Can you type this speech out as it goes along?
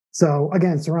So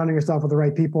again, surrounding yourself with the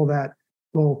right people that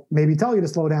will maybe tell you to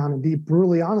slow down and be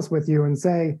brutally honest with you and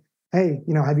say, hey,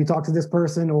 have you talked to this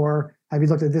person, or have you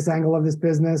looked at this angle of this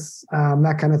business,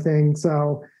 that kind of thing.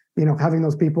 So, having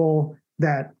those people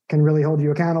that can really hold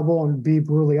you accountable and be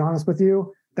brutally honest with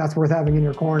you, that's worth having in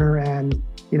your corner, and,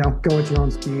 go at your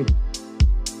own speed.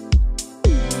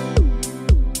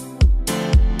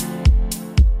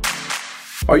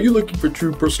 Are you looking for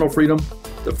true personal freedom?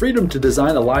 The freedom to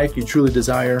design a life you truly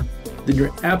desire? Then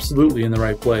you're absolutely in the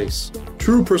right place.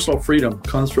 True personal freedom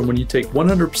comes from when you take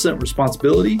 100%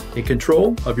 responsibility and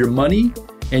control of your money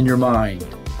and your mind.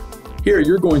 Here,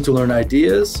 you're going to learn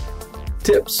ideas,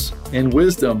 tips, and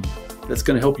wisdom that's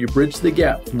going to help you bridge the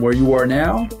gap from where you are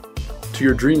now to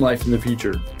your dream life in the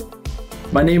future.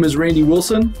 My name is Randy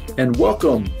Wilson, and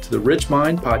welcome to the Rich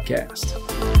Mind Podcast.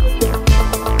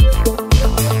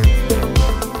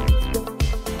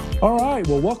 All right.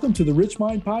 Well, welcome to the Rich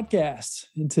Mind Podcast.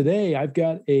 And today I've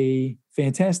got a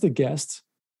fantastic guest,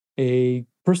 a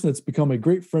person that's become a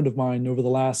great friend of mine over the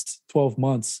last 12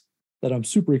 months that I'm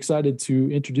super excited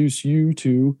to introduce you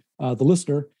to the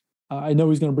listener. I know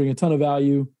he's going to bring a ton of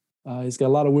value. He's got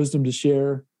a lot of wisdom to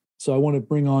share. So I want to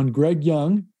bring on Greg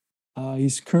Junge.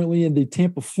 He's currently in the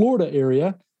Tampa, Florida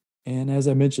area. And as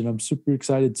I mentioned, I'm super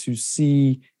excited to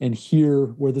see and hear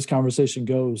where this conversation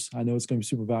goes. I know it's going to be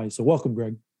super valuable. So welcome,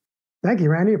 Greg. Thank you,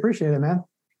 Randy. Appreciate it, man.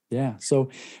 Yeah.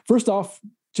 So first off,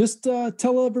 just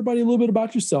tell everybody a little bit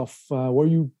about yourself, where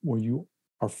you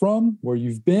are from, where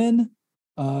you've been,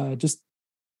 just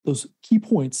those key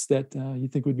points that you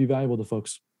think would be valuable to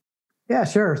folks. Yeah,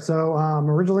 sure. So I'm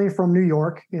originally from New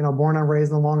York, born and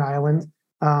raised on Long Island.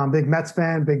 Big Mets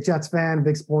fan, big Jets fan,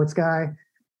 big sports guy.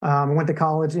 Went to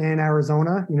college in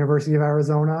Arizona, University of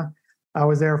Arizona. I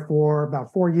was there for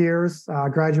about 4 years,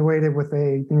 graduated with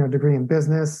a degree in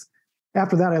business.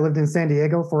 After that, I lived in San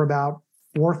Diego for about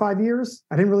 4 or 5 years.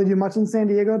 I didn't really do much in San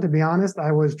Diego, to be honest.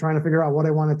 I was trying to figure out what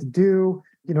I wanted to do,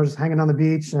 just hanging on the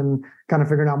beach and kind of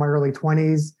figuring out my early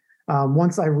 20s.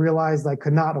 Once I realized I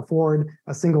could not afford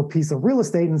a single piece of real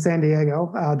estate in San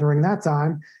Diego during that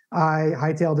time, I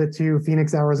hightailed it to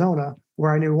Phoenix, Arizona,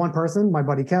 where I knew one person, my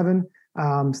buddy Kevin,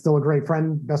 still a great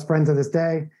friend, best friend to this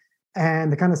day, and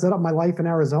to kind of set up my life in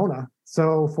Arizona.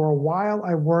 So for a while,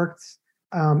 I worked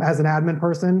as an admin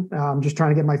person, just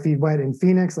trying to get my feet wet in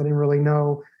Phoenix. I didn't really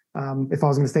know if I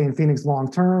was going to stay in Phoenix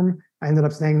long term. I ended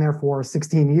up staying there for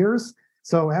 16 years.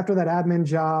 So after that admin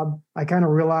job, I kind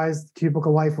of realized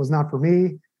cubicle life was not for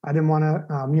me. I didn't want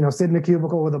to, sit in a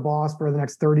cubicle with a boss for the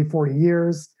next 30, 40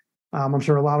 years. I'm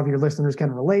sure a lot of your listeners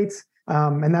can relate.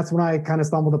 And that's when I kind of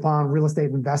stumbled upon real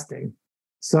estate investing.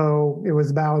 So it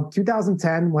was about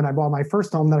 2010 when I bought my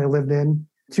first home that I lived in.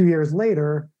 2 years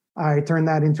later, I turned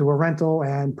that into a rental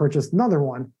and purchased another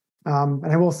one. And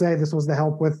I will say this was the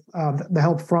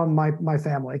help from my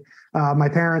family. My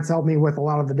parents helped me with a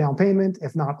lot of the down payment,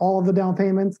 if not all of the down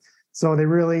payments. So they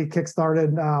really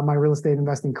kickstarted my real estate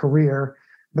investing career.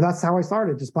 But that's how I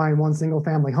started, just buying one single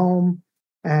family home.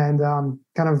 And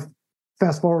kind of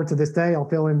fast forward to this day, I'll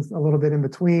fill in a little bit in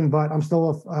between, but I'm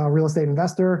still a real estate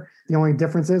investor. The only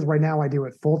difference is right now I do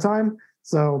it full time.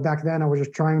 So back then I was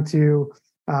just trying to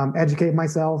educate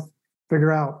myself,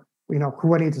 figure out,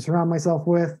 who I need to surround myself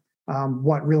with,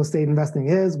 what real estate investing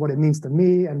is, what it means to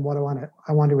me, and what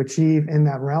I want to achieve in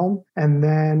that realm. And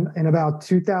then in about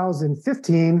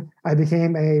 2015, I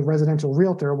became a residential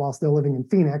realtor while still living in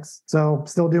Phoenix. So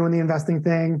still doing the investing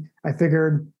thing. I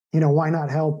figured, why not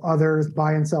help others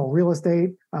buy and sell real estate,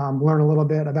 learn a little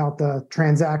bit about the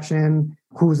transaction,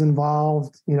 who's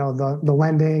involved, the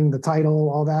lending, the title,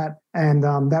 all that. And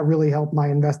that really helped my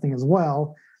investing as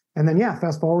well. And then,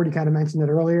 fast forward, you kind of mentioned it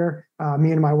earlier.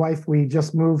 Me and my wife, we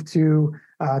just moved to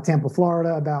Tampa,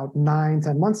 Florida about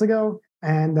 9-10 months ago.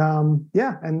 And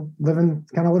and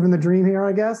living the dream here,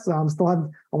 I guess. Still have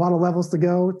a lot of levels to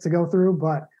go through,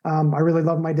 but I really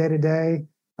love my day to day.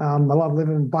 I love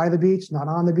living by the beach, not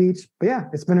on the beach. But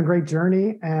it's been a great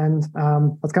journey. And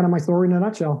that's kind of my story in a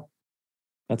nutshell.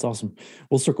 That's awesome.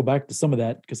 We'll circle back to some of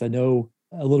that because I know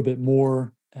a little bit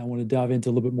more. I want to dive into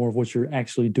a little bit more of what you're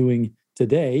actually doing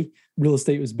today. Real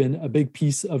estate has been a big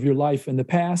piece of your life in the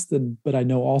past, but I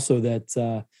know also that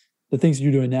the things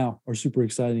you're doing now are super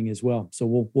exciting as well.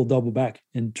 So we'll double back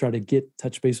and try to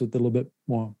touch base with a little bit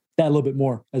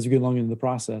more as we get along into the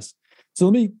process. So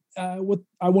let me, what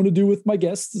I want to do with my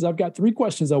guests is I've got 3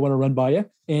 questions I want to run by you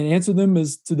and answer them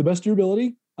as to the best of your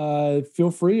ability.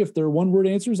 Feel free, if they're one-word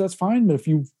answers, that's fine. But if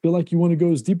you feel like you want to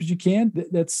go as deep as you can,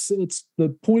 it's the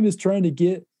point is trying to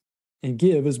get and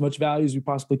give as much value as we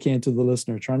possibly can to the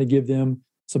listener, trying to give them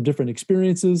some different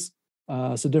experiences,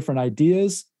 some different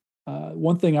ideas,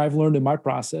 one thing I've learned in my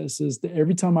process is that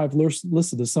every time I've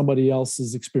listened to somebody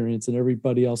else's experience and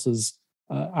everybody else's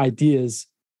ideas,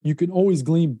 you can always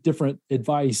glean different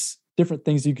advice, different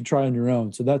things you can try on your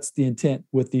own. So that's the intent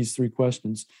with these 3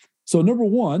 questions. So number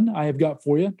 1 I have got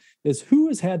for you is, who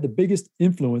has had the biggest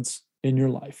influence in your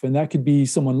life? And that could be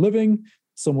someone living,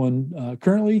 someone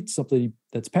currently, something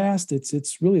that's past. It's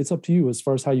up to you as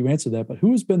far as how you answer that. But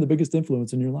who has been the biggest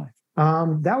influence in your life?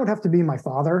 That would have to be my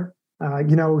father.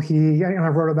 And I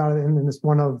wrote about it in this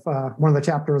one of the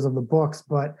chapters of the books,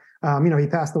 but he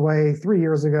passed away 3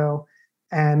 years ago.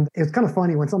 And it's kind of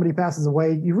funny when somebody passes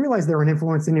away, you realize they're an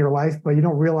influence in your life, but you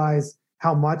don't realize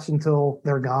how much until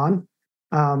they're gone.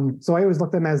 So I always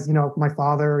looked at him as, my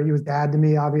father. He was dad to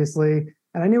me, obviously.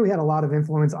 And I knew he had a lot of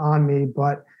influence on me,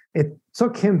 but it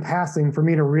took him passing for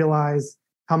me to realize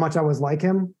how much I was like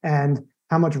him and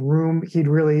how much room he'd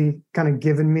really kind of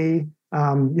given me,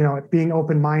 being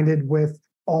open-minded with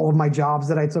all of my jobs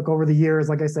that I took over the years.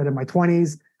 Like I said, in my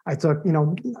 20s, I took,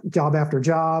 job after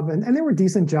job, and they were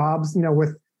decent jobs,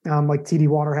 with like TD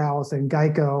Waterhouse and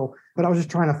Geico, but I was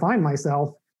just trying to find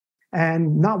myself.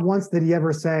 And not once did he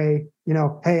ever say,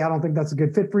 hey, I don't think that's a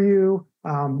good fit for you.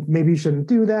 Maybe you shouldn't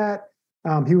do that.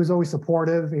 He was always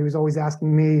supportive. He was always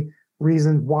asking me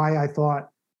reasons why I thought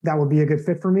that would be a good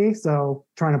fit for me. So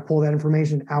trying to pull that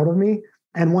information out of me.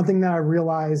 And one thing that I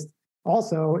realized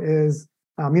also is,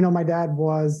 my dad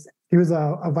was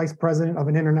a vice president of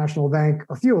an international bank,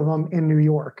 a few of them in New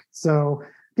York. So,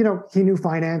 he knew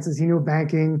finances, he knew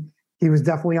banking. He was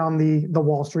definitely on the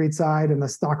Wall Street side and the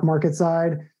stock market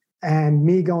side. And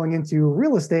me going into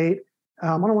real estate, I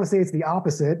don't want to say it's the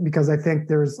opposite, because I think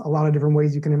there's a lot of different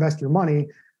ways you can invest your money,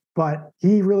 but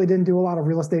he really didn't do a lot of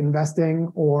real estate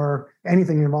investing or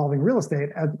anything involving real estate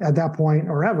at that point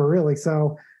or ever, really.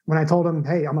 So when I told him,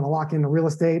 hey, I'm going to lock into real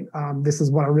estate, this is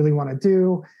what I really want to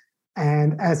do.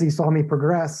 And as he saw me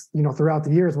progress, throughout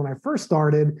the years when I first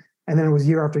started, and then it was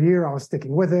year after year, I was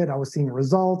sticking with it. I was seeing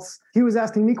results. He was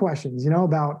asking me questions,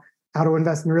 about how to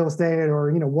invest in real estate,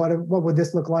 or, what would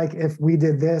this look like if we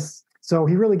did this? So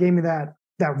he really gave me that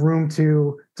room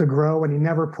to grow, and he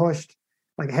never pushed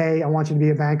like, hey, I want you to be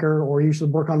a banker, or you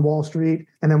should work on Wall Street.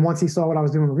 And then once he saw what I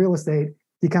was doing in real estate,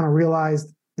 he kind of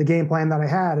realized the game plan that I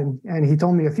had. And he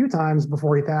told me a few times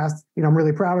before he passed, I'm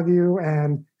really proud of you,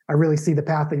 and I really see the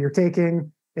path that you're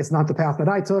taking. It's not the path that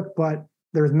I took, but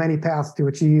there's many paths to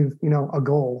achieve, a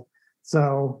goal.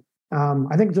 So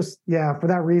I think for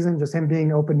that reason, just him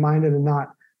being open-minded and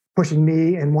not pushing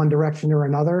me in one direction or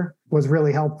another was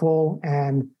really helpful.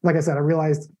 And like I said, I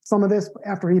realized some of this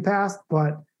after he passed,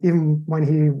 but even when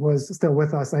he was still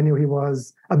with us, I knew he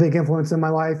was a big influence in my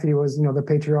life. He was, the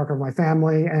patriarch of my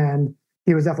family, and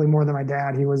he was definitely more than my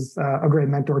dad. He was a great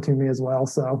mentor to me as well.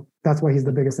 So that's why he's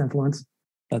the biggest influence.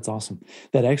 That's awesome.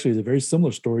 That actually is a very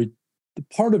similar story. The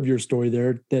part of your story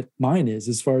there that mine is,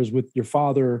 as far as with your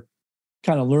father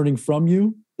kind of learning from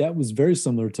you, that was very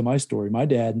similar to my story. My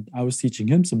dad, I was teaching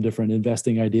him some different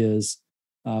investing ideas,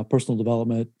 personal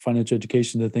development, financial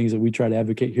education, the things that we try to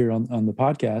advocate here on the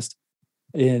podcast.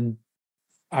 And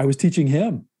I was teaching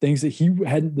him things that he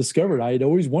hadn't discovered. I had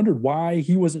always wondered why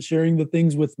he wasn't sharing the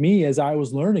things with me as I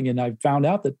was learning. And I found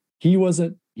out that he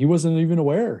wasn't even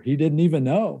aware. He didn't even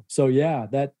know. So yeah,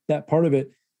 that part of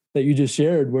it that you just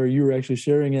shared, where you were actually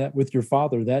sharing that with your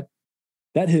father, that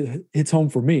hits home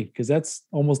for me, because that's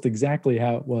almost exactly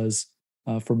how it was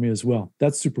for me as well.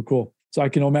 That's super cool. So I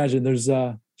can imagine there's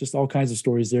just all kinds of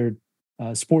stories there.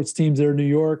 Sports teams there in New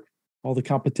York, all the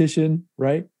competition,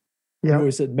 right? Yeah. You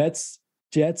always said Mets,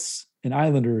 Jets, and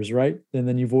Islanders, right? And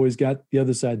then you've always got the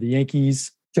other side, the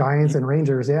Yankees, Giants, and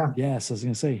Rangers. Yeah. Yes, I was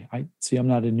going to say, I'm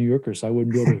not a New Yorker, so I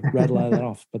wouldn't be able to rattle all that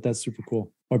off, but that's super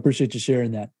cool. I appreciate you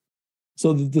sharing that.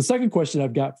 So the second question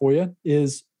I've got for you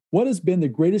is, what has been the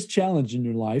greatest challenge in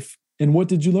your life, and what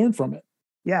did you learn from it?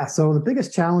 Yeah, so the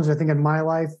biggest challenge I think in my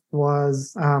life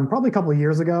was probably a couple of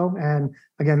years ago. And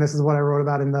again, this is what I wrote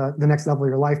about in the Next Level of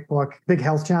Your Life book, big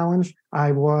health challenge.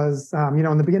 I was,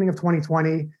 in the beginning of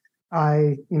 2020,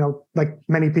 I, like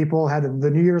many people, had the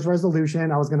New Year's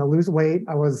resolution. I was going to lose weight.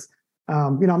 I was,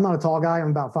 I'm not a tall guy.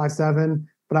 I'm about 5'7",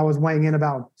 but I was weighing in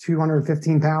about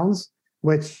 215 pounds,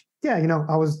 which, yeah,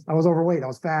 I was overweight. I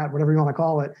was fat, whatever you want to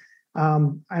call it.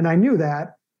 And I knew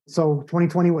that. So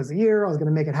 2020 was the year I was going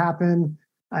to make it happen.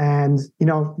 And,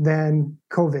 then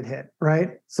COVID hit, right?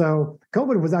 So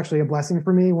COVID was actually a blessing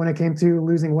for me when it came to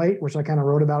losing weight, which I kind of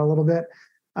wrote about a little bit,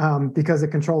 because it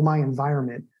controlled my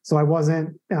environment. So I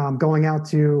wasn't going out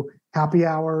to happy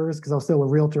hours, because I was still a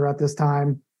realtor at this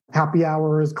time, happy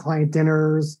hours, client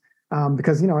dinners,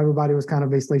 because, everybody was kind of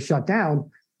basically shut down.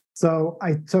 So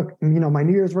I took, my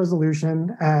New Year's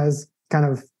resolution as kind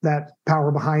of that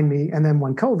power behind me. And then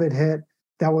when COVID hit,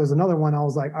 that was another one. I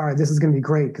was like, all right, this is going to be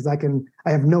great because I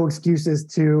have no excuses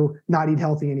to not eat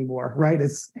healthy anymore, right?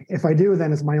 If I do,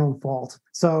 then it's my own fault.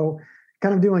 So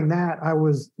kind of doing that, I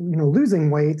was, losing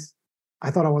weight.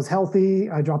 I thought I was healthy.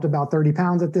 I dropped about 30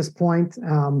 pounds at this point.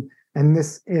 And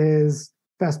this is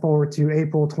fast forward to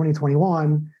April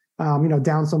 2021,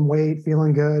 down some weight,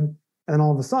 feeling good. And then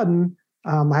all of a sudden,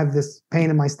 I have this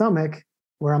pain in my stomach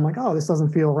where I'm like, oh, this doesn't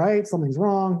feel right. Something's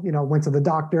wrong. Went to the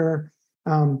doctor.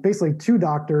 Basically, two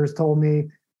doctors told me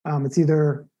it's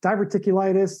either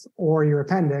diverticulitis or your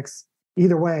appendix.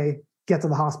 Either way, get to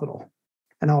the hospital.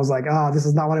 And I was like, oh, this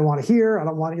is not what I want to hear. I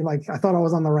don't want to, I thought I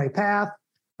was on the right path.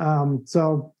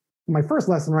 So my first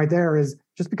lesson right there is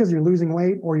just because you're losing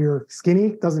weight or you're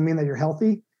skinny doesn't mean that you're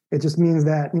healthy. It just means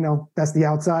that, that's the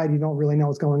outside. You don't really know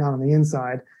what's going on the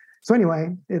inside. So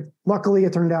anyway, luckily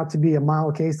it turned out to be a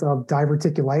mild case of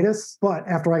diverticulitis. But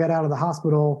after I got out of the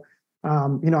hospital,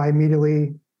 I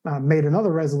immediately made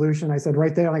another resolution. I said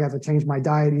right there, I got to change my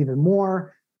diet even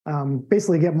more,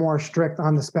 basically get more strict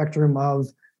on the spectrum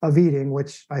of eating,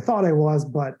 which I thought I was,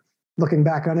 but looking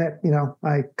back on it,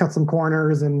 I cut some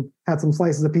corners and had some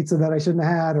slices of pizza that I shouldn't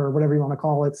have had, or whatever you want to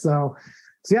call it. So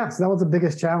that was the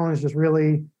biggest challenge, just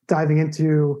really diving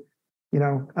into,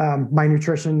 my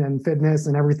nutrition and fitness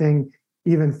and everything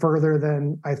even further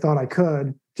than I thought I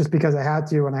could, just because I had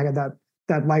to. And I had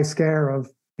that life scare of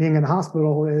being in a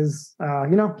hospital is,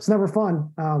 it's never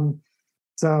fun.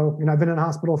 I've been in a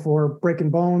hospital for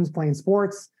breaking bones, playing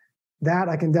sports. That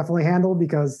I can definitely handle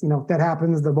because, that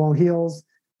happens, the bone heals.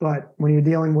 But when you're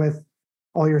dealing with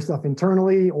all your stuff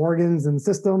internally, organs and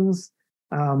systems,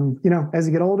 as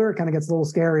you get older, it kind of gets a little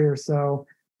scarier. So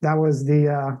that was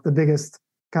the biggest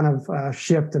kind of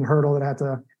shift and hurdle that I had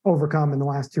to overcome in the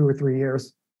last 2 or 3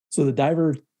 years. So the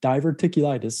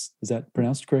diverticulitis, is that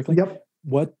pronounced correctly? Yep.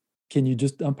 What can you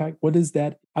just unpack? What is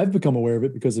that? I've become aware of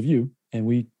it because of you, and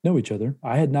we know each other.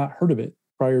 I had not heard of it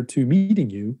prior to meeting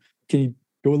you. Can you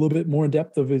go a little bit more in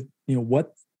depth of it,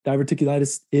 what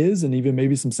diverticulitis is, and even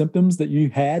maybe some symptoms that you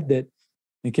had, that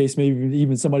in case maybe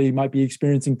even somebody might be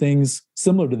experiencing things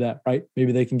similar to that, right?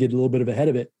 Maybe they can get a little bit of ahead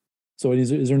of it. So is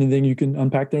there anything you can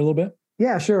unpack there a little bit?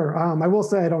 Yeah, sure. I will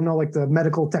say I don't know the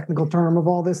medical technical term of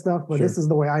all this stuff, but This is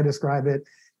the way I describe it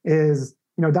is,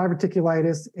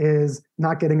 diverticulitis is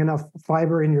not getting enough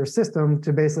fiber in your system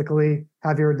to basically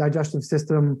have your digestive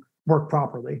system work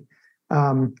properly.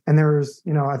 And there's,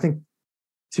 I think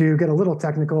to get a little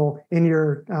technical in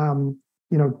your,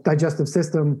 digestive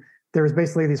system, there's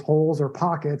basically these holes or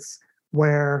pockets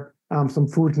where some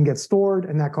food can get stored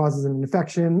and that causes an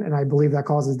infection. And I believe that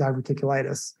causes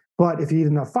diverticulitis. But if you eat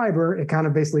enough fiber, it kind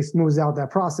of basically smooths out that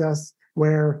process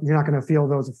where you're not going to feel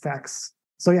those effects.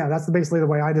 So yeah, that's basically the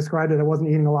way I described it. I wasn't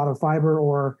eating a lot of fiber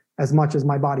or as much as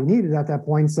my body needed at that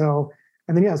point. So,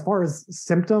 and then as far as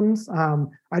symptoms,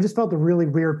 I just felt a really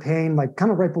weird pain,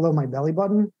 kind of right below my belly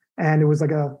button. And it was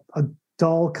like a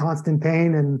dull, constant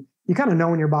pain. And you kind of know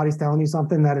when your body's telling you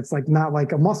something that it's not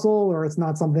like a muscle or it's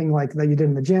not something that you did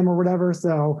in the gym or whatever.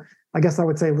 So I guess I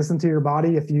would say listen to your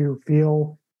body if you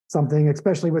feel something,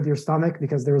 especially with your stomach,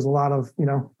 because there's a lot of,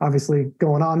 obviously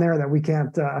going on there that we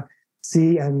can't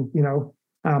see and, know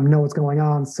what's going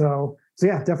on. So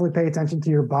yeah, definitely pay attention to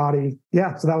your body.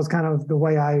 Yeah. So that was kind of the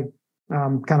way I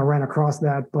kind of ran across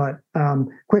that, but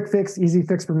quick fix, easy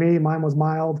fix for me. Mine was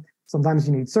mild. Sometimes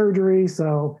you need surgery.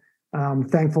 So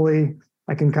thankfully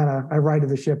I can I ride to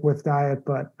the ship with diet,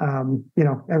 but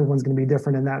everyone's going to be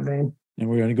different in that vein. And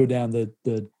we're going to go down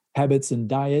the habits and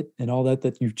diet and all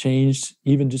that you've changed,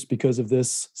 even just because of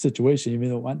this situation, even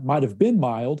though it might have been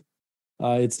mild,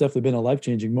 it's definitely been a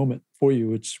life-changing moment for you,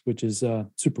 which is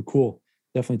super cool,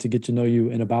 definitely to get to know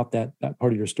you and about that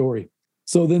part of your story.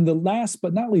 So then the last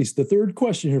but not least, the third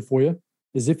question here for you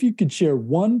is if you could share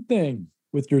one thing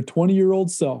with your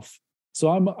 20-year-old self. So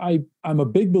I'm a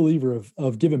big believer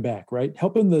of giving back, right?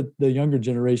 Helping the younger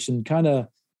generation kind of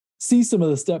see some of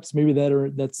the steps maybe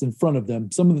that's in front of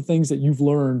them, some of the things that you've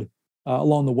learned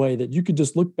along the way that you could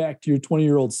just look back to your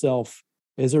 20-year-old self.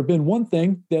 Has there been one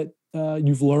thing that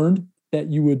you've learned that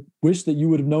you would wish that you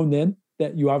would have known then,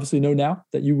 that you obviously know now,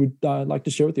 that you would like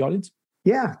to share with the audience?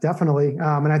 Yeah, definitely.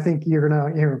 And I think you're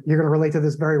gonna relate to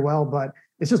this very well, but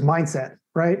it's just mindset,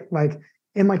 right?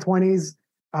 In my 20s,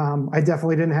 I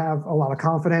definitely didn't have a lot of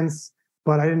confidence,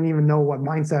 but I didn't even know what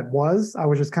mindset was. I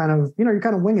was just kind of, you're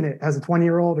kind of winging it as a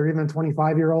 20-year-old or even a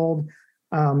 25-year-old.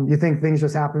 You think things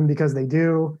just happen because they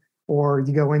do, or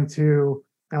you go into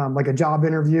a job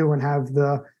interview and have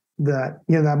the that,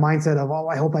 that mindset of, oh,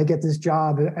 I hope I get this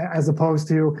job, as opposed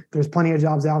to there's plenty of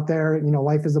jobs out there.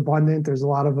 Life is abundant. There's a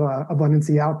lot of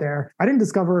abundancy out there. I didn't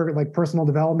discover like personal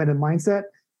development and mindset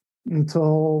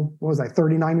until, what was I,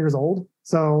 39 years old.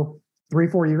 So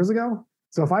 3-4 years ago.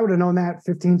 So if I would have known that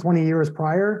 15, 20 years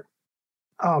prior,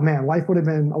 oh man, life would have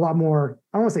been a lot more,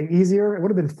 I don't want to say easier. It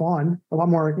would have been fun, a lot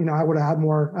more, I would have had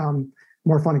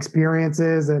more fun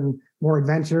experiences and more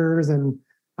adventures, and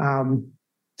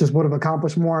just would have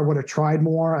accomplished more. I would have tried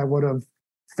more. I would have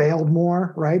failed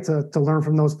more, right? To learn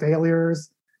from those failures.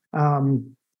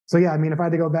 So yeah, I mean, if I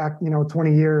had to go back,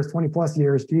 20 plus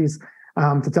years, geez,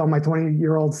 to tell my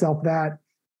 20-year-old self that,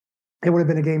 it would have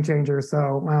been a game changer.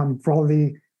 So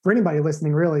for anybody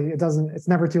listening, really, it's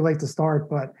never too late to start.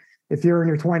 But if you're in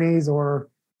your 20s or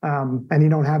and you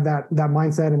don't have that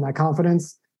mindset and that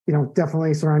confidence,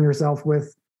 definitely surround yourself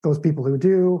with those people who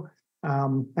do.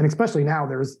 And especially now,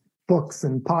 there's books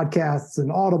and podcasts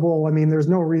and Audible. I mean, there's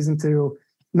no reason to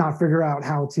not figure out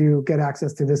how to get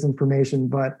access to this information.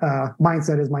 But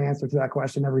mindset is my answer to that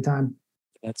question every time.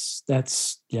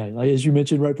 That's yeah. As you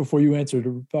mentioned right before you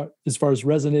answered, as far as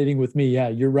resonating with me, yeah,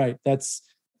 you're right. That's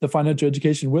the financial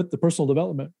education with the personal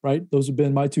development, right? Those have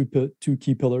been my two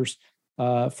key pillars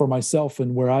for myself,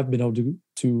 and where I've been able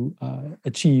to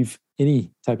achieve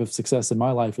any type of success in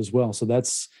my life as well. So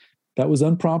that was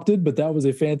unprompted, but that was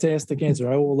a fantastic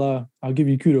answer. I'll give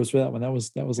you kudos for that one. That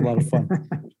was a lot of fun.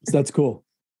 So that's cool.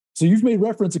 So you've made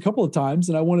reference a couple of times,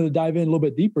 and I wanted to dive in a little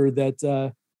bit deeper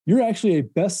that you're actually a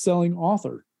best-selling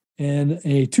author and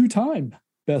a 2-time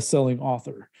best-selling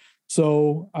author.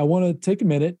 So I want to take a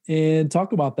minute and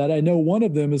talk about that. I know one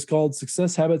of them is called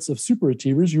Success Habits of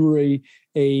Superachievers. You were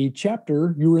a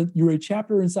chapter. You were a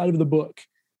chapter inside of the book,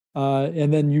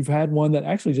 and then you've had one that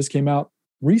actually just came out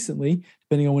recently,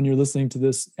 depending on when you're listening to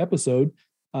this episode.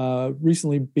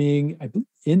 Recently being, I believe,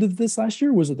 end of this last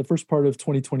year. Was it the first part of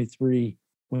 2023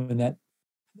 when that?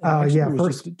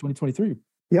 First 2023.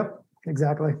 Yep.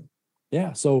 Exactly.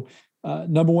 Yeah. So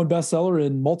number one bestseller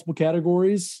in multiple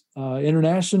categories,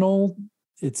 international.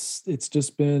 It's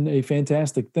just been a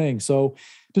fantastic thing. So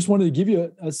just wanted to give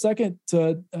you a second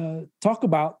to talk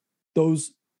about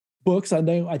those books.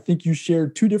 I think you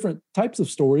shared 2 different types of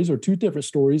stories, or 2 different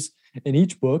stories in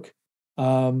each book.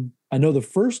 I know the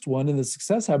first one in the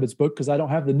Success Habits book, because I don't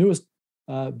have the newest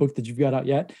book that you've got out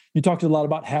yet. You talked a lot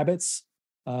about habits.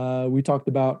 We talked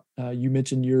about, you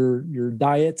mentioned your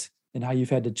diet and how you've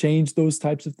had to change those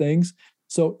types of things.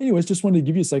 So anyways, just wanted to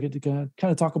give you a second to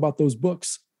kind of talk about those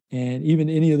books, and even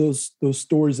any of those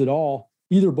stories at all,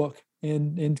 either book,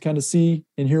 and kind of see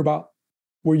and hear about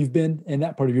where you've been and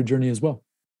that part of your journey as well.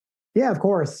 Yeah, of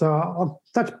course. So I'll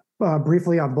touch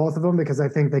briefly on both of them because I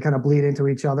think they kind of bleed into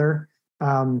each other.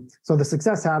 So the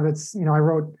Success Habits, I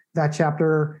wrote that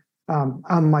chapter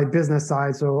on my business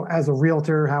side. So as a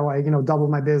realtor, how I,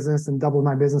 doubled my business and doubled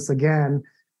my business again,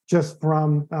 just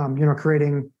from,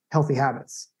 creating healthy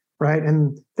habits, right?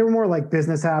 And they were more like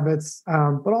business habits,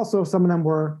 but also some of them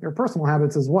were your personal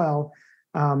habits as well.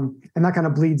 And that kind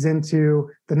of bleeds into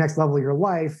the next level of your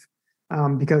life,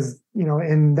 because,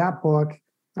 in that book,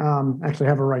 actually I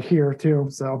have it right here too.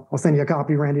 So I'll send you a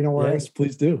copy, Randy, don't worry. Yes,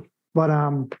 please do. But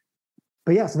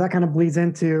yeah, so that kind of bleeds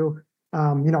into,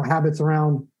 habits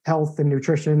around health and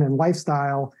nutrition and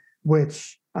lifestyle,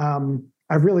 which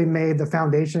I've really made the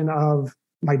foundation of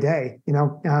my day. I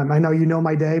know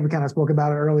my day. We kind of spoke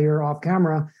about it earlier off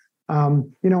camera.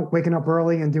 Waking up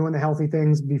early and doing the healthy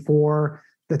things before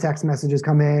the text messages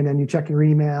come in, and you check your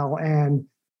email, and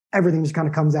everything just kind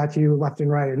of comes at you left and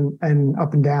right and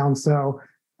up and down. So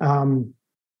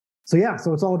yeah,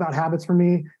 so it's all about habits for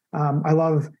me. I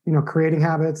love, creating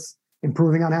habits,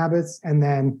 improving on habits, and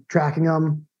then tracking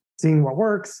them, seeing what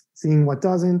works, seeing what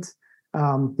doesn't,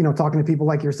 talking to people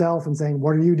like yourself and saying,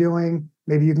 what are you doing?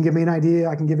 Maybe you can give me an idea.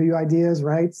 I can give you ideas.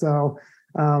 Right. So,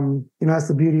 that's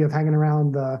the beauty of hanging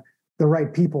around the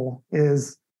right people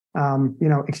is,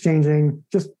 exchanging.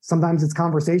 Just sometimes it's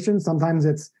conversation. Sometimes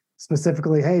it's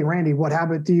specifically, hey, Randy, what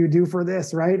habit do you do for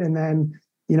this? Right. And then,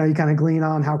 you kind of glean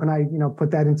on how can I, put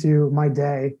that into my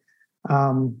day.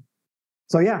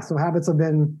 So habits have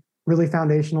been really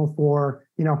foundational for,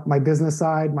 my business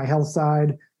side, my health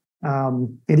side,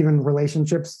 and even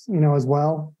relationships, as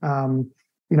well.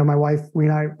 My wife,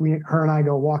 her and I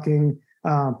go walking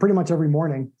pretty much every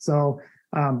morning. So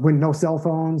with no cell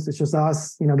phones, it's just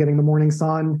us, getting the morning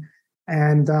sun.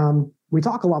 And we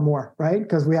talk a lot more, right?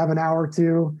 Because we have an hour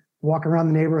to walk around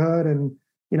the neighborhood and,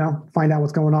 find out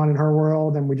what's going on in her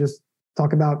world. And we just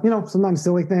talk about, sometimes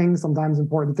silly things, sometimes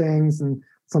important things, and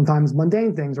sometimes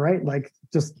mundane things, right? Like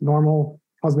just normal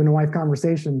husband and wife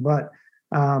conversation. But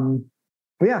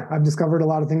but yeah, I've discovered a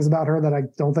lot of things about her that I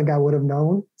don't think I would have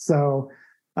known. So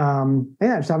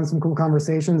yeah, just having some cool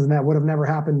conversations, and that would have never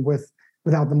happened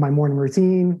without my morning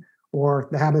routine or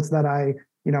the habits that I,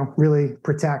 really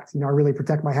protect. I really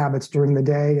protect my habits during the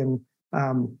day, and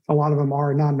a lot of them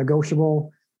are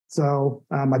non-negotiable. So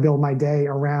I build my day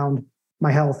around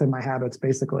my health and my habits,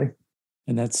 basically.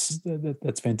 And that's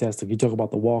fantastic. You talk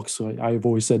about the walks. So I've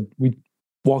always said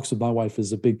walks with my wife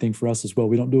is a big thing for us as well.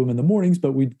 We don't do them in the mornings,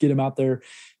 but we get them out there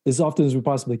as often as we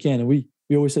possibly can. And we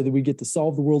always say that we get to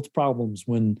solve the world's problems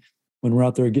when we're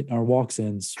out there getting our walks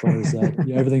in, as far as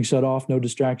everything's shut off, no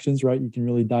distractions, right? You can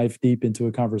really dive deep into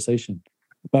a conversation.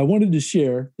 But I wanted to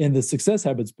share in the Success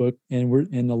Habits book,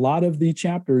 and a lot of the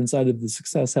chapter inside of the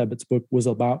Success Habits book was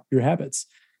about your habits.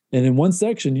 And in one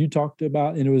section you talked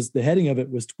about, and the heading of it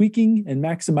was tweaking and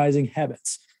maximizing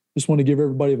habits. Just want to give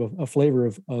everybody a flavor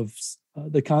of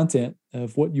the content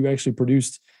of what you actually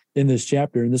produced in this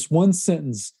chapter. And this one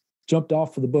sentence jumped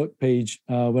off of the book page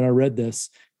when I read this.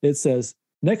 It says,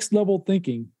 next level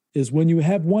thinking is when you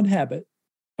have one habit,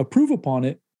 improve upon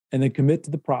it, and then commit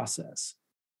to the process.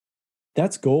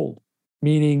 That's gold,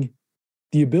 meaning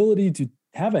the ability to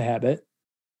have a habit,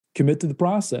 commit to the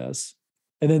process,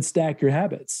 and then stack your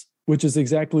habits, which is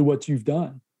exactly what you've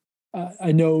done.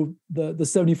 I know the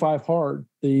 75 Hard,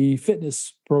 the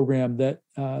fitness program that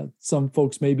some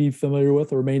folks may be familiar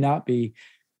with or may not be,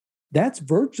 that's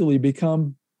virtually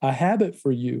become a habit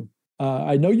for you.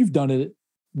 I know you've done it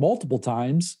multiple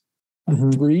times,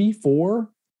 3, 4,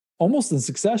 almost in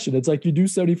succession. It's like you do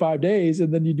 75 days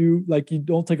and then you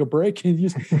don't take a break.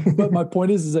 But my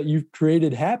point is that you've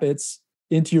created habits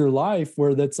into your life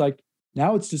where that's like,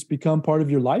 now it's just become part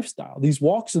of your lifestyle. These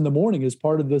walks in the morning is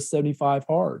part of the 75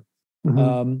 Hard.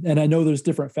 And I know there's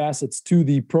different facets to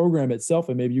the program itself,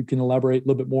 and maybe you can elaborate a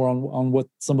little bit more on what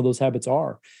some of those habits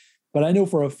are. But I know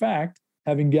for a fact,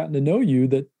 having gotten to know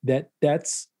you,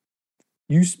 that's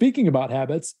you speaking about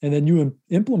habits and then you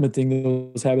implementing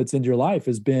those habits into your life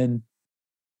has been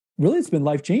really, it's been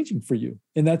life-changing for you.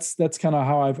 And that's kind of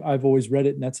how I've always read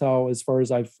it. And that's how, as far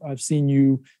as I've seen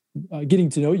you getting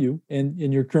to know you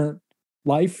in your current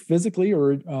life, physically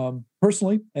or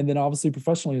personally, and then obviously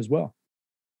professionally as well.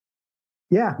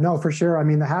 Yeah, no, for sure. I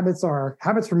mean, the habits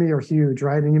for me are huge,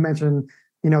 right? And you mentioned,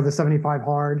 the 75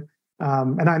 Hard.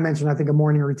 And I mentioned, I think, a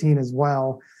morning routine as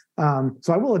well.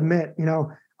 So I will admit,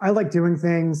 I like doing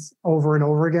things over and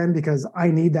over again because I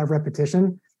need that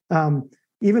repetition.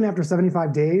 Even after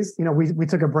 75 days, we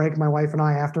took a break, my wife and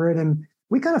I, after it, and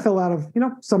we kind of fell out of,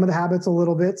 some of the habits a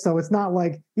little bit. So it's not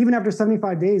like even after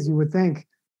 75 days, you would think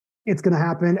it's going to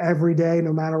happen every day,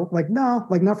 no matter, no,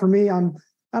 not for me.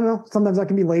 I don't know, sometimes I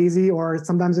can be lazy or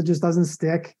sometimes it just doesn't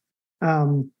stick.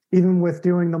 Even with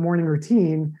doing the morning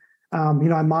routine, I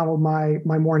modeled my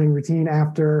morning routine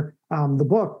after the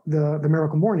book, The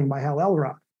Miracle Morning by Hal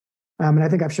Elrod. And I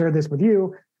think I've shared this with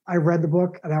you. I read the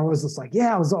book and I was just like,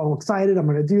 yeah, I was all excited. I'm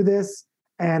going to do this.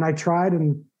 And I tried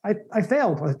and I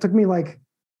failed. It took me like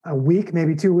a week,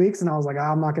 maybe 2 weeks. And I was like,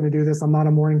 I'm not going to do this. I'm not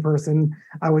a morning person.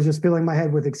 I was just filling my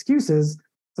head with excuses.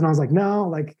 And I was like,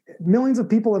 no, millions of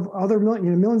people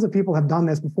millions of people have done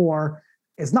this before.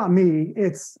 It's not me.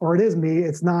 It is me.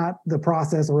 It's not the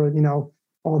process or,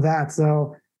 all that.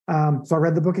 So I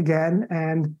read the book again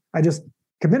and I just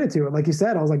committed to it. Like you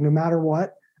said, I was like, no matter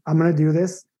what, I'm going to do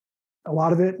this. A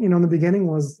lot of it, in the beginning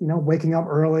was, waking up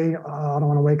early. I don't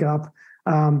want to wake up.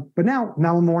 But now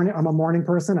I'm a morning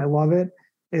person. I love it.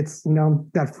 It's,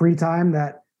 that free time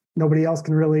that nobody else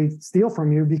can really steal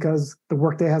from you because the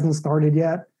workday hasn't started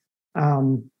yet.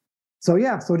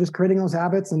 So just creating those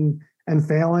habits and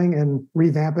failing and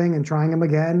revamping and trying them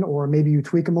again, or maybe you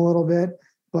tweak them a little bit,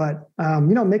 but,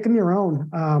 make them your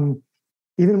own.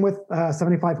 Even with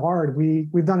 75 Hard,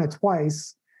 we've done it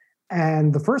twice.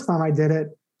 And the first time I did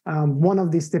it, one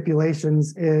of the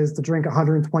stipulations is to drink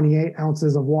 128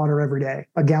 ounces of water every day,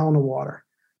 a gallon of water.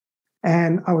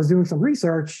 And I was doing some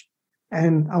research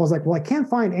and I was like, well, I can't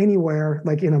find anywhere,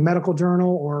 like in a medical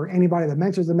journal or anybody that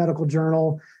mentions a medical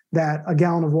journal, that a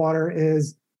gallon of water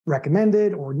is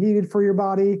recommended or needed for your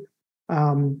body.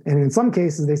 And in some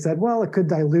cases they said, well, it could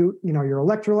dilute, your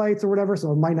electrolytes or whatever.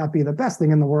 So it might not be the best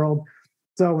thing in the world.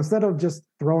 So instead of just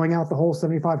throwing out the whole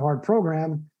 75 Hard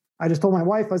program, I just told my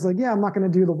wife, I was like, yeah, I'm not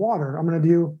going to do the water. I'm going to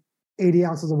do 80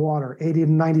 ounces of water, 80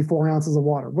 to 94 ounces of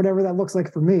water, whatever that looks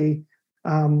like for me.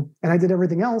 And I did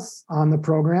everything else on the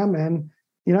program. And,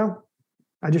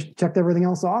 I just checked everything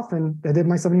else off and I did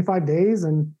my 75 days.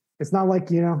 And it's not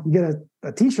like, you get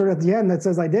a t-shirt at the end that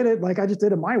says I did it. Like I just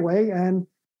did it my way. And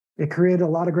it created a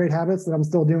lot of great habits that I'm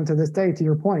still doing to this day, to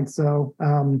your point. So,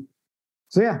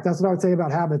 yeah, that's what I would say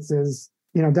about habits is,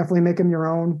 definitely make them your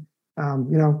own.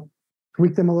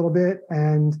 tweak them a little bit,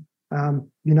 and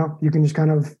you can just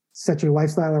kind of set your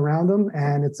lifestyle around them,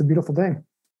 and it's a beautiful thing.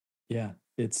 Yeah,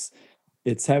 it's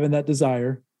having that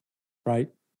desire, right?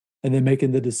 And then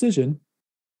making the decision.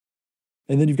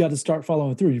 And then you've got to start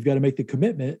following through. You've got to make the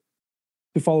commitment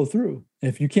to follow through. And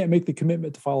if you can't make the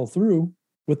commitment to follow through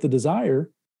with the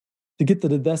desire to get to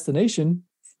the destination,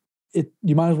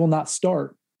 you might as well not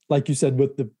start. Like you said,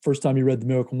 with the first time you read The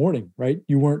Miracle Morning, right?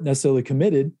 You weren't necessarily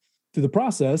committed to the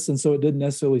process. And so it didn't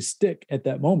necessarily stick at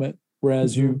that moment.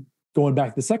 Whereas you going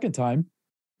back the second time,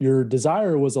 your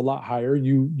desire was a lot higher.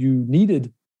 You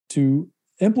needed to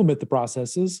implement the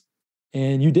processes,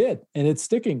 and you did, and it's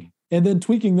sticking. And then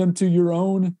tweaking them to your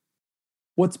own,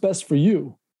 what's best for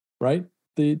you, right?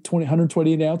 The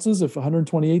 128 ounces, if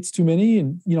 128 is too many,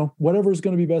 and whatever is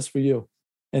going to be best for you.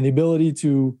 And the ability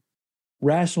to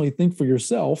rationally think for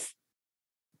yourself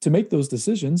to make those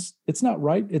decisions. It's not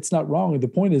right, it's not wrong. The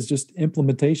point is just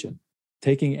implementation,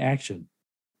 taking action,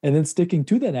 and then sticking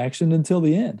to that action until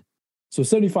the end. So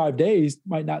 75 days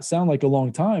might not sound like a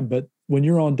long time, but when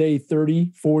you're on day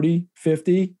 30, 40,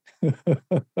 50,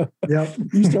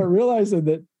 you start realizing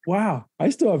that, wow, I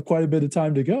still have quite a bit of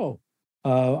time to go.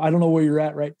 I don't know where you're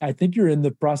at, right? I think you're in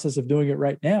the process of doing it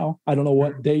right now. I don't know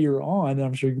what day you're on, and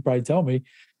I'm sure you can probably tell me.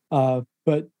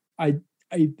 But I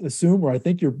assume, or I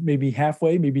think you're maybe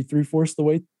halfway, maybe 3/4 the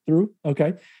way through.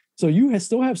 Okay. So you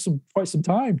still have quite some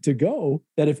time to go,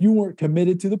 that if you weren't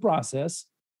committed to the process,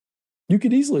 you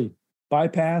could easily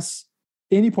bypass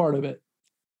any part of it.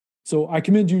 So I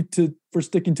commend you for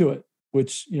sticking to it,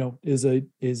 which, is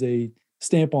a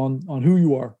stamp on who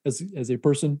you are as a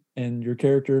person and your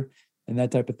character and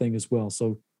that type of thing as well.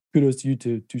 So kudos to you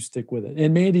to stick with it.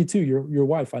 And Mandy too, your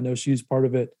wife, I know she's part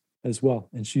of it as well,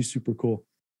 and she's super cool.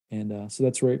 And so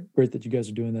that's great that you guys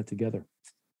are doing that together.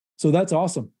 So that's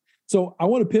awesome. So I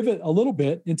want to pivot a little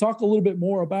bit and talk a little bit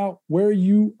more about where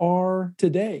you are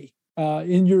today.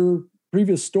 In your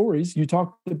previous stories, you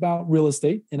talked about real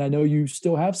estate, and I know you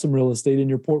still have some real estate in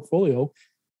your portfolio,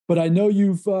 but I know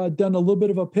you've done a little bit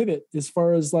of a pivot as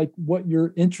far as like what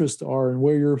your interests are and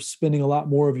where you're spending a lot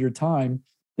more of your time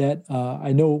that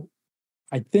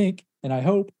I think, and I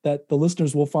hope that the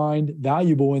listeners will find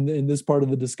valuable in this part of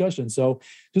the discussion. So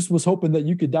just was hoping that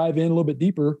you could dive in a little bit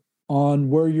deeper on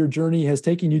where your journey has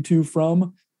taken you to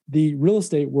from the real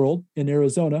estate world in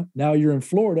Arizona. Now you're in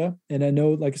Florida. And I know,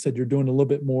 like I said, you're doing a little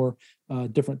bit more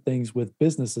different things with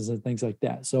businesses and things like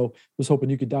that. So was hoping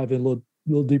you could dive in a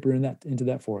little deeper into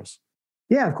that for us.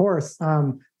 Yeah, of course.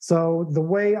 So the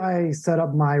way I set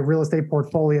up my real estate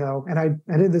portfolio, and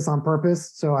I did this on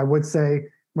purpose. So I would say,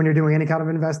 when you're doing any kind of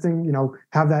investing,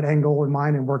 have that end goal in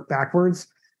mind and work backwards.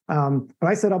 But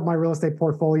I set up my real estate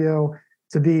portfolio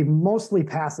to be mostly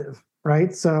passive,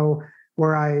 right? So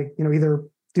where I, either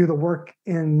do the work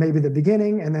in maybe the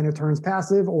beginning and then it turns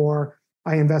passive, or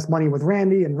I invest money with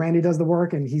Randy and Randy does the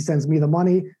work and he sends me the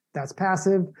money. That's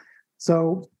passive.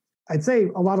 So I'd say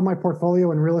a lot of my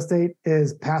portfolio in real estate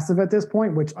is passive at this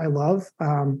point, which I love.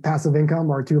 Passive income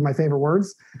are two of my favorite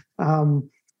words.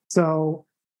 So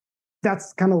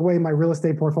that's kind of the way my real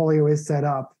estate portfolio is set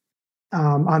up.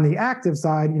 On the active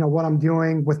side, what I'm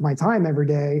doing with my time every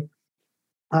day,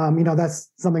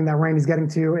 that's something that Randy's getting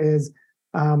to is,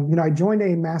 I joined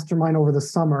a mastermind over the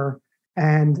summer,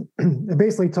 and it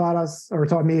basically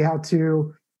taught me how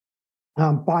to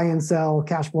buy and sell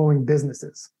cash flowing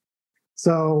businesses.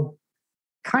 So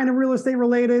kind of real estate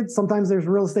related. Sometimes there's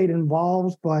real estate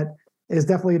involved, but it's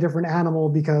definitely a different animal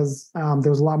because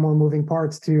there's a lot more moving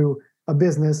parts to a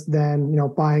business than,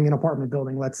 buying an apartment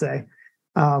building, let's say.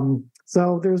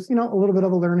 So there's, a little bit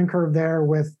of a learning curve there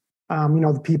with,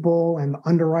 the people and the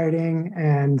underwriting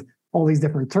and all these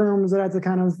different terms that I have to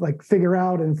kind of like figure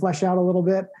out and flesh out a little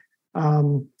bit.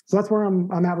 So that's where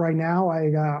I'm at right now.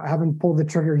 I haven't pulled the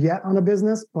trigger yet on a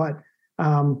business, but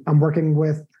I'm working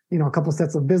with, a couple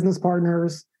sets of business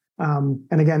partners. And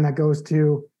again, that goes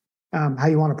to how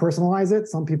you want to personalize it.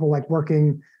 Some people like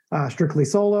working strictly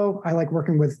solo. I like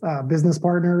working with business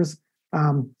partners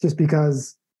just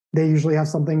because they usually have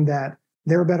something that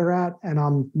they're better at and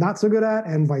I'm not so good at,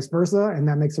 and vice versa. And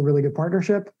that makes a really good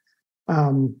partnership.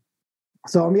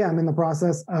 So I'm in the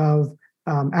process of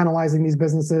analyzing these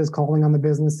businesses, calling on the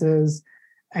businesses.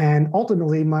 And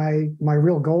ultimately, my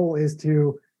real goal is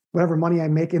to, whatever money I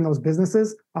make in those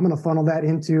businesses, I'm going to funnel that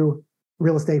into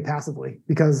real estate passively,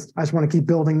 because I just want to keep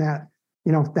building that,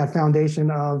 that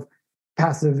foundation of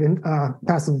passive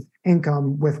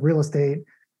income with real estate,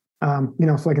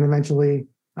 so I can eventually,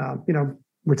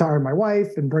 retire my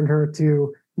wife and bring her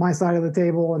to my side of the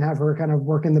table and have her kind of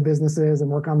work in the businesses and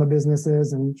work on the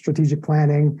businesses and strategic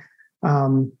planning.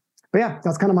 but yeah,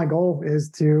 that's kind of my goal, is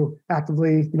to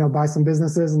actively, buy some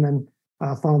businesses and then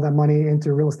funnel that money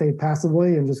into real estate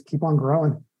passively and just keep on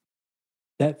growing.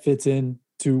 That fits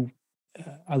into,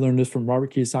 I learned this from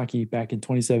Robert Kiyosaki back in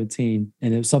 2017.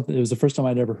 And it was the first time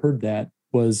I'd ever heard that,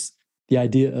 was the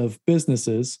idea of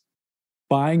businesses,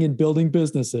 buying and building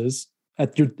businesses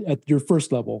at your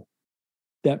first level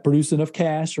that produce enough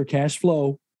cash or cash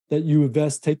flow that you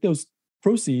take those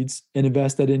proceeds and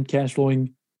invest that in cash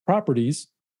flowing properties,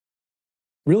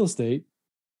 real estate.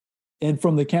 And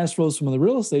from the cash flows from the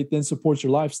real estate, then supports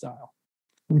your lifestyle.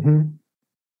 Mm-hmm.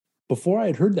 Before I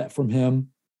had heard that from him,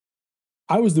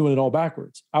 I was doing it all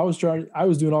backwards. I was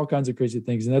doing all kinds of crazy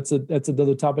things. And that's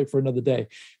another topic for another day.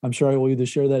 I'm sure I will either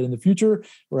share that in the future,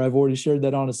 or I've already shared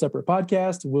that on a separate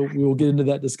podcast. We will get into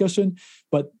that discussion.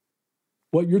 But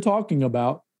what you're talking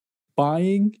about,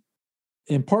 buying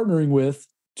and partnering with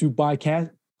to buy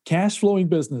cash flowing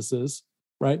businesses,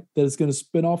 right? That is going to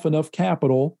spin off enough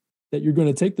capital that you're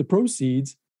going to take the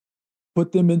proceeds,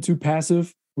 put them into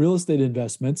passive real estate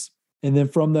investments. And then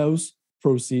from those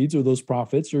proceeds or those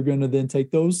profits, you're going to then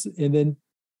take those and then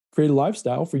create a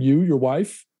lifestyle for you, your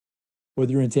wife,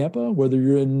 whether you're in Tampa, whether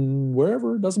you're in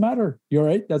wherever, it doesn't matter. You're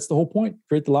right. That's the whole point.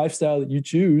 Create the lifestyle that you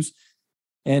choose.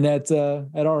 And at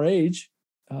our age,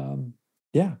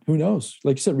 who knows?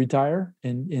 Like you said, retire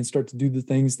and start to do the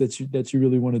things that you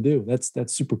really want to do.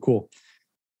 That's super cool.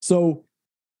 So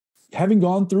having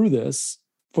gone through this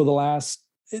for the last,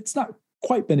 it's not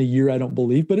quite been a year, I don't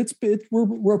believe, but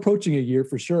we're approaching a year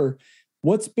for sure.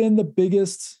 What's been the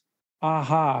biggest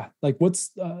aha? Like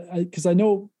because I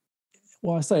know,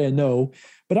 well, I say I know,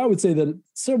 but I would say that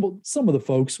some of the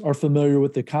folks are familiar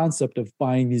with the concept of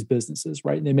buying these businesses,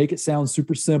 right? And they make it sound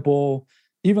super simple.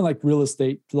 Even like real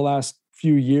estate for the last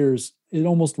few years, it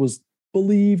almost was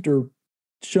believed or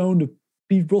shown to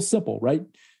be real simple, right?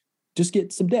 Just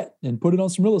get some debt and put it on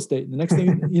some real estate. And the next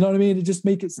thing, you know what I mean? It just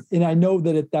make it, and I know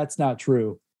that that's not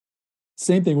true.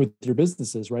 Same thing with your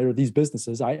businesses, right? Or these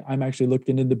businesses. I'm actually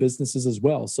looking into businesses as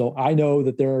well. So I know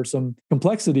that there are some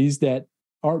complexities that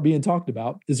aren't being talked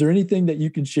about. Is there anything that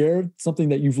you can share, something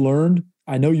that you've learned?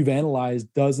 I know you've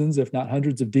analyzed dozens, if not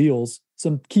hundreds of deals.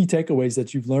 Some key takeaways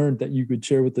that you've learned that you could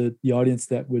share with the audience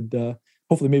that would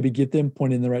hopefully maybe get them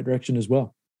pointed in the right direction as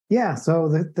well. Yeah. So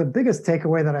the biggest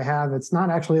takeaway that I have, it's not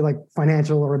actually like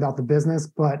financial or about the business,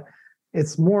 but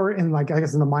it's more in like, I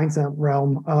guess, in the mindset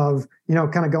realm of,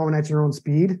 kind of going at your own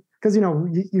speed. Because,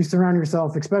 you surround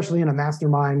yourself, especially in a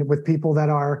mastermind, with people that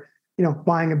are,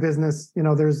 buying a business.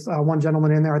 There's one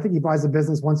gentleman in there, I think he buys a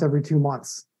business once every 2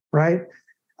 months, right?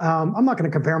 I'm not going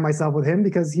to compare myself with him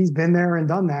because he's been there and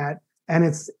done that.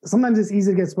 And sometimes it's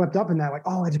easy to get swept up in that, like,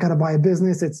 oh, I just got to buy a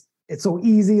business. It's so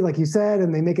easy, like you said,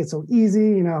 and they make it so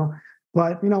easy,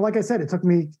 But, like I said, it took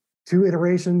me 2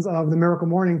 iterations of the Miracle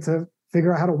Morning to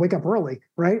figure out how to wake up early,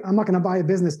 right? I'm not going to buy a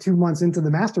business 2 months into the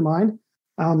mastermind,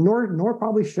 nor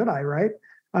probably should I, right?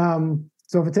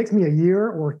 So if it takes me a year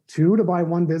or 2 to buy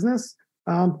one business,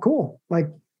 cool. Like,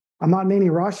 I'm not in any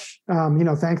rush.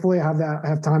 Thankfully, I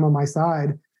have time on my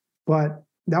side. But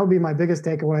that would be my biggest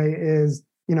takeaway is,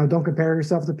 don't compare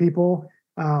yourself to people.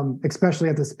 Especially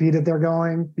at the speed that they're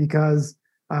going, because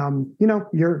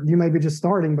you may be just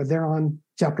starting, but they're on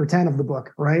chapter 10 of the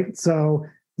book, right? So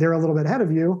they're a little bit ahead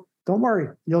of you. Don't worry,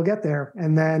 you'll get there,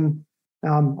 and then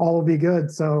all will be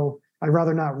good. So I'd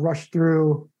rather not rush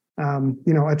through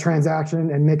a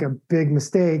transaction and make a big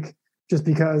mistake just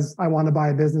because I want to buy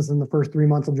a business in the first 3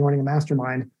 months of joining a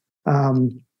mastermind.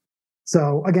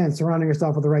 So again, surrounding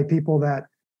yourself with the right people that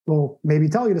will maybe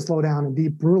tell you to slow down and be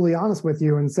brutally honest with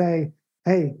you and say,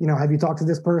 hey, have you talked to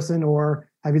this person, or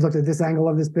have you looked at this angle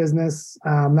of this business,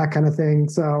 that kind of thing.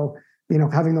 So,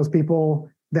 having those people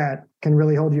that can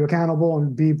really hold you accountable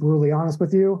and be brutally honest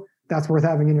with you, that's worth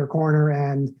having in your corner,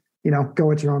 and,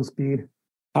 go at your own speed.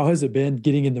 How has it been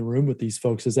getting in the room with these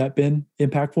folks? Has that been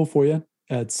impactful for you?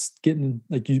 It's getting,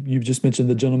 like you've just mentioned,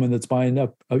 the gentleman that's buying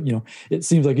up, it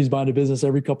seems like he's buying a business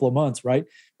every couple of months, right?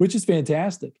 Which is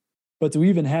fantastic. But to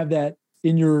even have that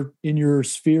in your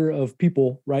sphere of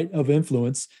people, right, of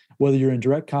influence, whether you're in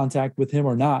direct contact with him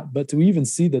or not, but to even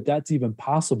see that that's even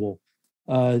possible,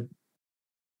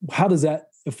 how does that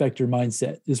affect your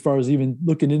mindset as far as even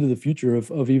looking into the future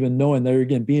of even knowing that,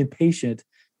 again, being patient,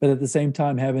 but at the same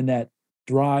time having that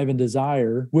drive and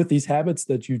desire with these habits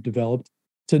that you've developed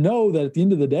to know that at the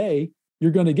end of the day,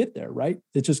 you're going to get there, right?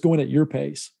 It's just going at your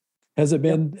pace. Has it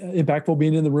been impactful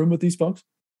being in the room with these folks?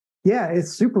 Yeah,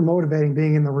 it's super motivating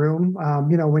being in the room.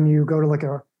 When you go to like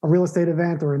a real estate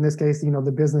event, or in this case,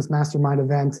 the business mastermind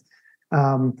event,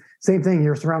 same thing.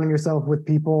 You're surrounding yourself with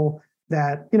people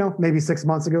that, maybe 6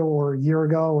 months ago or a year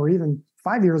ago, or even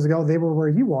 5 years ago, they were where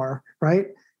you are, right?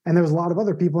 And there's a lot of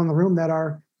other people in the room that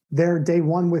are there day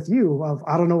one with you of,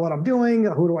 I don't know what I'm doing.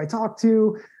 Who do I talk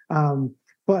to?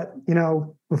 But,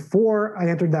 before I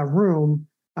entered that room,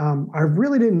 I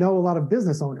really didn't know a lot of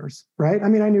business owners, right? I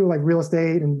mean, I knew like real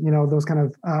estate and, those kind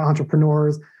of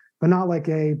entrepreneurs, but not like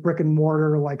a brick and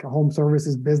mortar, like a home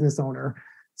services business owner.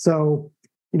 So,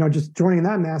 just joining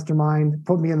that mastermind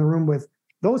put me in the room with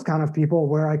those kind of people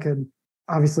where I could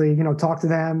obviously, talk to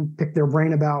them, pick their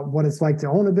brain about what it's like to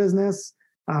own a business.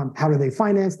 How do they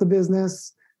finance the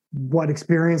business? What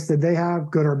experience did they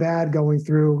have, good or bad, going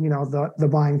through, the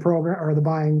buying program or the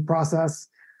buying process?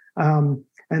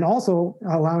 And also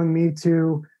allowing me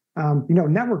to,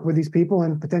 network with these people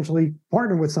and potentially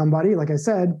partner with somebody. Like I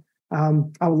said,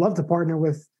 I would love to partner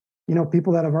with,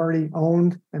 people that have already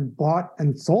owned and bought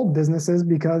and sold businesses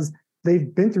because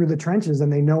they've been through the trenches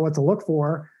and they know what to look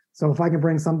for. So if I can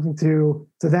bring something to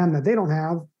them that they don't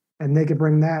have, and they could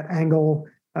bring that angle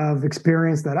of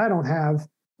experience that I don't have,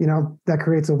 that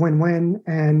creates a win-win.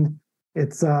 And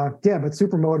it's, but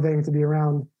super motivating to be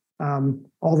around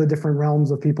all the different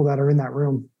realms of people that are in that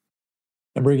room.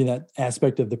 And bringing that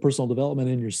aspect of the personal development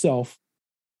in yourself,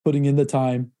 putting in the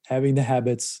time, having the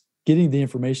habits, getting the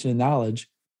information and knowledge,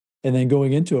 and then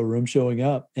going into a room, showing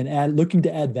up and looking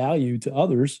to add value to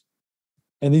others.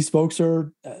 And these folks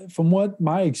are, from what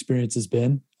my experience has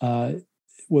been,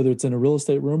 whether it's in a real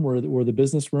estate room or the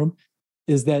business room,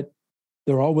 is that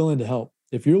they're all willing to help.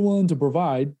 If you're willing to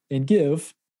provide and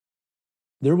give,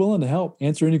 they're willing to help,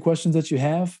 answer any questions that you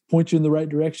have, point you in the right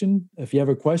direction if you have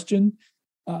a question.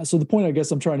 So the point I guess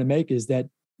I'm trying to make is that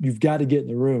you've got to get in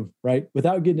the room, right?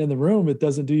 Without getting in the room, it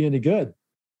doesn't do you any good.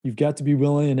 You've got to be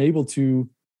willing and able to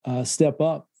step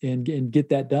up and get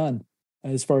that done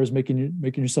as far as making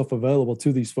yourself available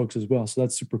to these folks as well. So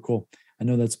that's super cool. I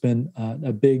know that's been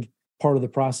a big part of the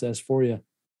process for you.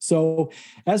 So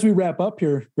as we wrap up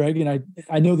here, Greg, and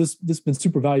I know this has been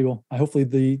super valuable. Hopefully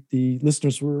the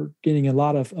listeners were getting a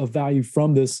lot of value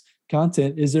from this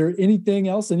content. Is there anything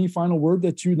else, any final word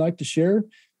that you'd like to share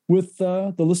with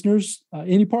the listeners?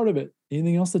 Any part of it?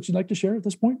 Anything else that you'd like to share at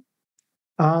this point?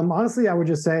 Honestly, I would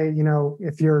just say,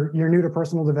 if you're new to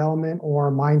personal development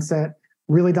or mindset,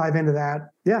 really dive into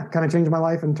that. Yeah, kind of changed my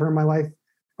life and turned my life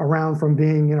around from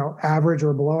being, average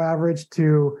or below average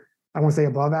to, I won't say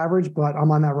above average, but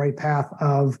I'm on that right path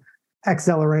of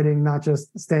accelerating, not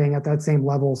just staying at that same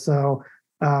level. So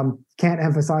can't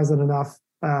emphasize it enough.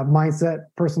 Mindset,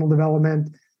 personal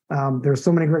development. There's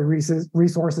so many great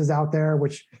resources out there,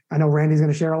 which I know Randy's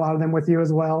going to share a lot of them with you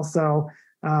as well. So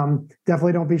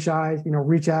definitely don't be shy,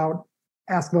 reach out,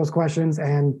 ask those questions,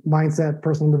 and mindset,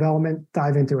 personal development,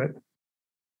 dive into it.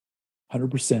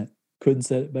 100%. Couldn't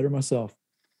say it better myself.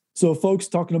 So folks,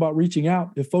 talking about reaching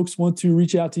out, if folks want to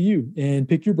reach out to you and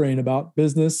pick your brain about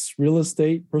business, real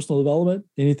estate, personal development,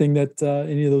 anything that,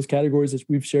 any of those categories that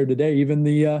we've shared today, even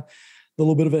the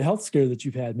little bit of a health scare that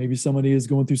you've had, maybe somebody is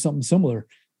going through something similar.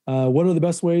 What are the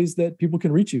best ways that people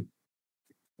can reach you?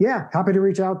 Yeah, happy to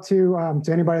reach out to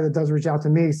anybody that does reach out to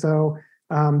me. So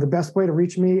the best way to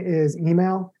reach me is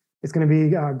email. It's going to be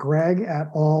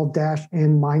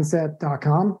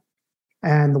greg@all-inmindset.com.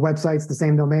 And the website's the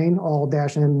same domain,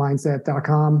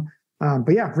 all-inmindset.com.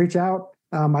 But yeah, reach out.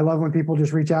 I love when people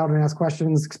just reach out and ask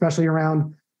questions, especially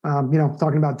around,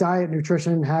 talking about diet,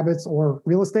 nutrition, habits, or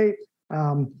real estate.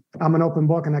 I'm an open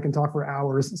book and I can talk for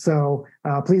hours. So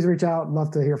please reach out. Love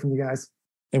to hear from you guys.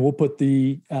 And we'll put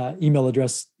the email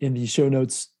address in the show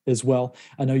notes as well.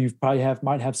 I know you probably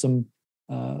might have some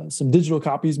digital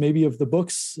copies, maybe of the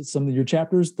books, some of your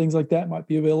chapters, things like that might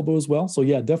be available as well. So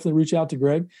yeah, definitely reach out to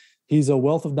Greg. He's a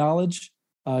wealth of knowledge.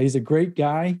 He's a great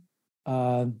guy.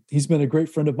 He's been a great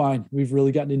friend of mine. We've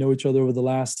really gotten to know each other over the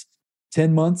last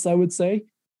 10 months, I would say.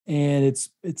 And it's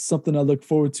something I look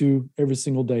forward to every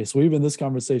single day. So even this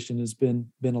conversation has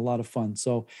been a lot of fun.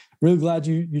 So really glad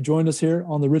you joined us here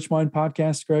on the Rich Mind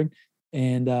podcast, Greg,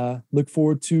 and look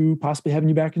forward to possibly having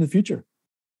you back in the future.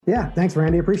 Yeah. Thanks,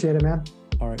 Randy. Appreciate it, man.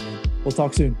 All right, man. We'll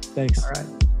talk soon. Thanks. All right.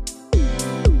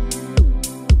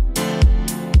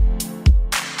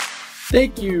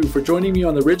 Thank you for joining me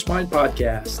on the Rich Mind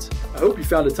podcast. I hope you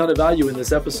found a ton of value in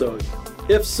this episode.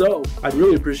 If so, I'd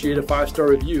really appreciate a 5-star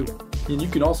review, and you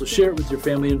can also share it with your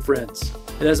family and friends.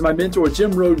 And as my mentor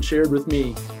Jim Rohn shared with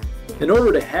me, in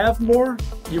order to have more,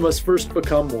 you must first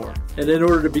become more. And in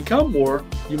order to become more,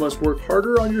 you must work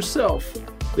harder on yourself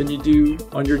than you do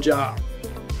on your job.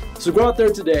 So go out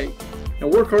there today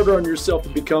and work harder on yourself to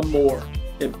become more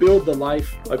and build the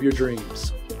life of your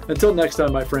dreams. Until next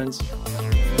time, my friends.